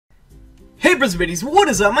Hey Brisbane's, what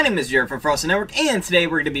is up? My name is Jared from Frosted Network, and today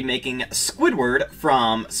we're going to be making Squidward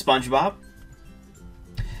from Spongebob.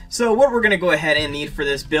 So what we're going to go ahead and need for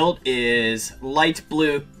this build is light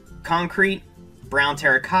blue concrete, brown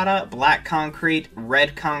terracotta, black concrete,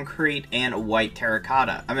 red concrete, and white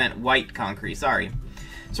terracotta. I meant white concrete, sorry.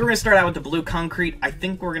 So we're going to start out with the blue concrete. I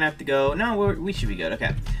think we're going to have to go... No, we should be good.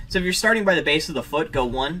 Okay. So if you're starting by the base of the foot, go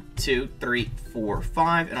 1, 2, 3, 4,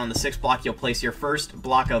 5. And on the 6th block, you'll place your first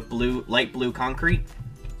block of light blue concrete.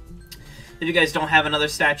 If you guys don't have another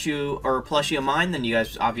statue or plushie of mine, then you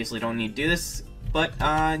guys obviously don't need to do this. But,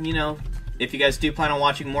 you know, if you guys do plan on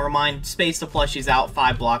watching more of mine, space the plushies out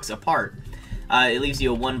 5 blocks apart. It leaves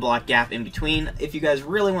you a 1 block gap in between. If you guys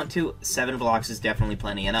really want to, 7 blocks is definitely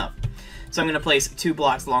plenty enough. So I'm going to place 2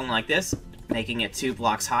 blocks long like this, making it 2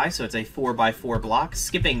 blocks high, so it's a 4x4 block,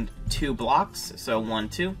 skipping 2 blocks, so 1,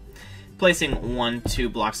 2. Placing 1, 2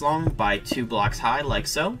 blocks long by 2 blocks high, like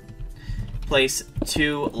so. Place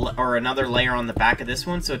another layer on the back of this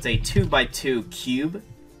one, so it's a 2x2 cube.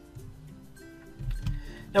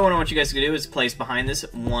 Now what I want you guys to do is place behind this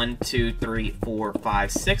 1, 2, 3, 4,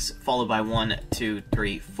 5, 6, followed by 1, 2,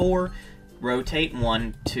 3, 4. Rotate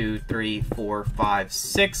 1, 2, 3, 4, 5,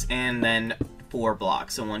 6, and then 4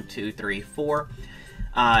 blocks. So 1, 2, 3, 4.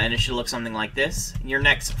 And it should look something like this. Your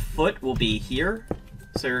next foot will be here.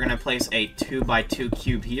 So you're going to place a 2x2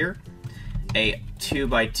 cube here, a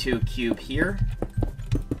 2x2 cube here,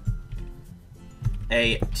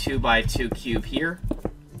 a 2x2 cube here,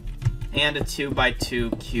 and a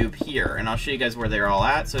 2x2 cube here. And I'll show you guys where they're all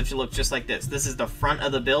at. So it should look just like this. This is the front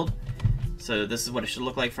of the build. So this is what it should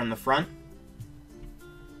look like from the front.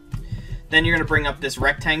 Then you're going to bring up this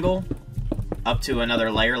rectangle up to another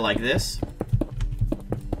layer like this.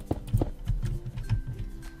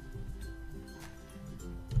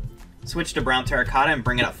 Switch to brown terracotta and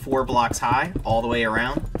bring it up 4 blocks high all the way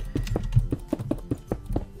around.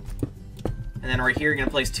 And then right here you're going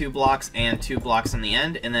to place 2 blocks and 2 blocks on the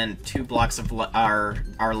end, and then 2 blocks of our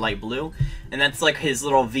light blue. And that's like his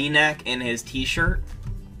little V-neck in his t-shirt.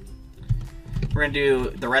 We're going to do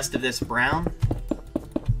the rest of this brown.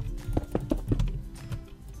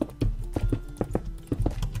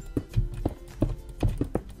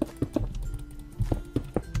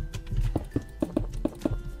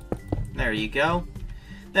 There you go.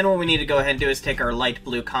 Then what we need to go ahead and do is take our light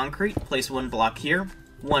blue concrete, place 1 block here,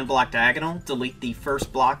 1 block diagonal, delete the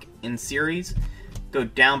first block in series, go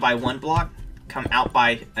down by 1 block, come out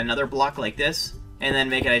by another block like this, and then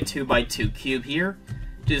make it a 2x2 cube here.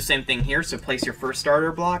 Do the same thing here, so place your first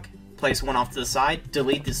starter block, place 1 off to the side,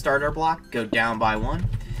 delete the starter block, go down by 1,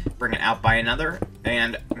 bring it out by another,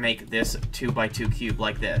 and make this 2x2 cube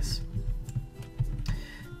like this.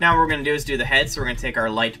 Now what we're going to do is do the head, so we're going to take our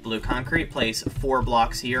light blue concrete, place 4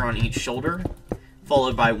 blocks here on each shoulder,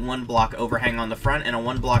 followed by 1 block overhang on the front and a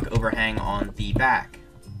 1 block overhang on the back.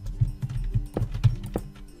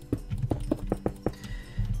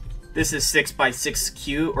 This is 6x6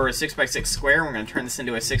 cube, or a 6x6 square. We're going to turn this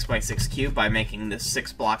into a 6x6 cube by making this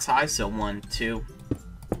 6 blocks high, so 1, 2,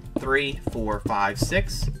 3, 4, 5,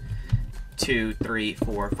 6, 2, 3,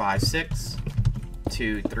 4, 5, 6,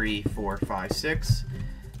 2, 3, 4, 5, 6,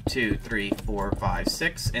 2, 3, 4, 5,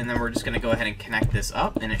 6, and then we're just going to go ahead and connect this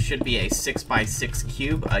up, and it should be a 6x6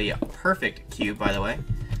 cube, a perfect cube, by the way.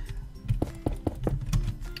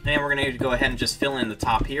 And we're going to go ahead and just fill in the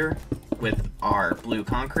top here with our blue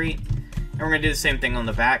concrete, and we're going to do the same thing on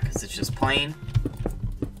the back because it's just plain.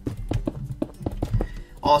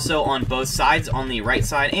 Also on both sides, on the right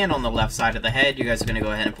side and on the left side of the head, you guys are going to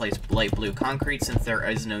go ahead and place light blue concrete since there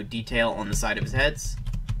is no detail on the side of his heads.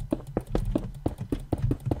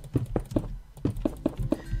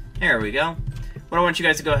 There we go. What I want you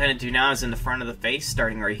guys to go ahead and do now is in the front of the face,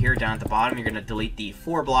 starting right here down at the bottom, you're going to delete the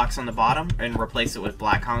 4 blocks on the bottom and replace it with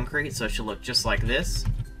black concrete, so it should look just like this.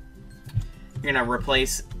 You're going to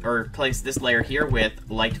replace this layer here with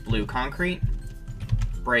light blue concrete,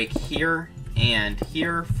 break here and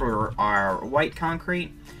here for our white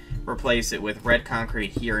concrete, replace it with red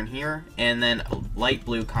concrete here and here, and then light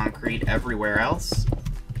blue concrete everywhere else.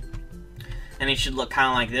 And it should look kind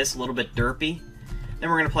of like this, a little bit derpy. Then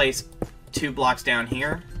we're going to place 2 blocks down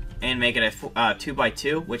here and make it a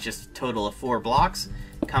 2x2, which is a total of 4 blocks.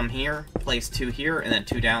 Come here, place 2 here, and then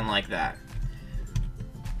 2 down like that.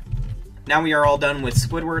 Now we are all done with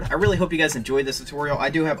Squidward. I really hope you guys enjoyed this tutorial. I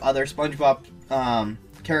do have other SpongeBob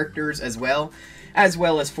characters as well as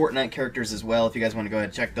Fortnite characters as well, if you guys want to go ahead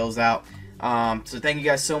and check those out. So thank you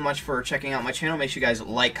guys so much for checking out my channel. Make sure you guys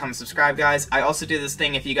like, comment, subscribe, guys. I also do this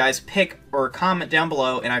thing, if you guys pick or comment down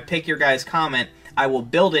below and I pick your guys' comment, I will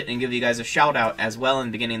build it and give you guys a shout out as well in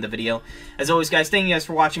the beginning of the video. As always, guys, thank you guys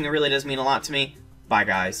for watching. It really does mean a lot to me. Bye,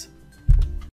 guys.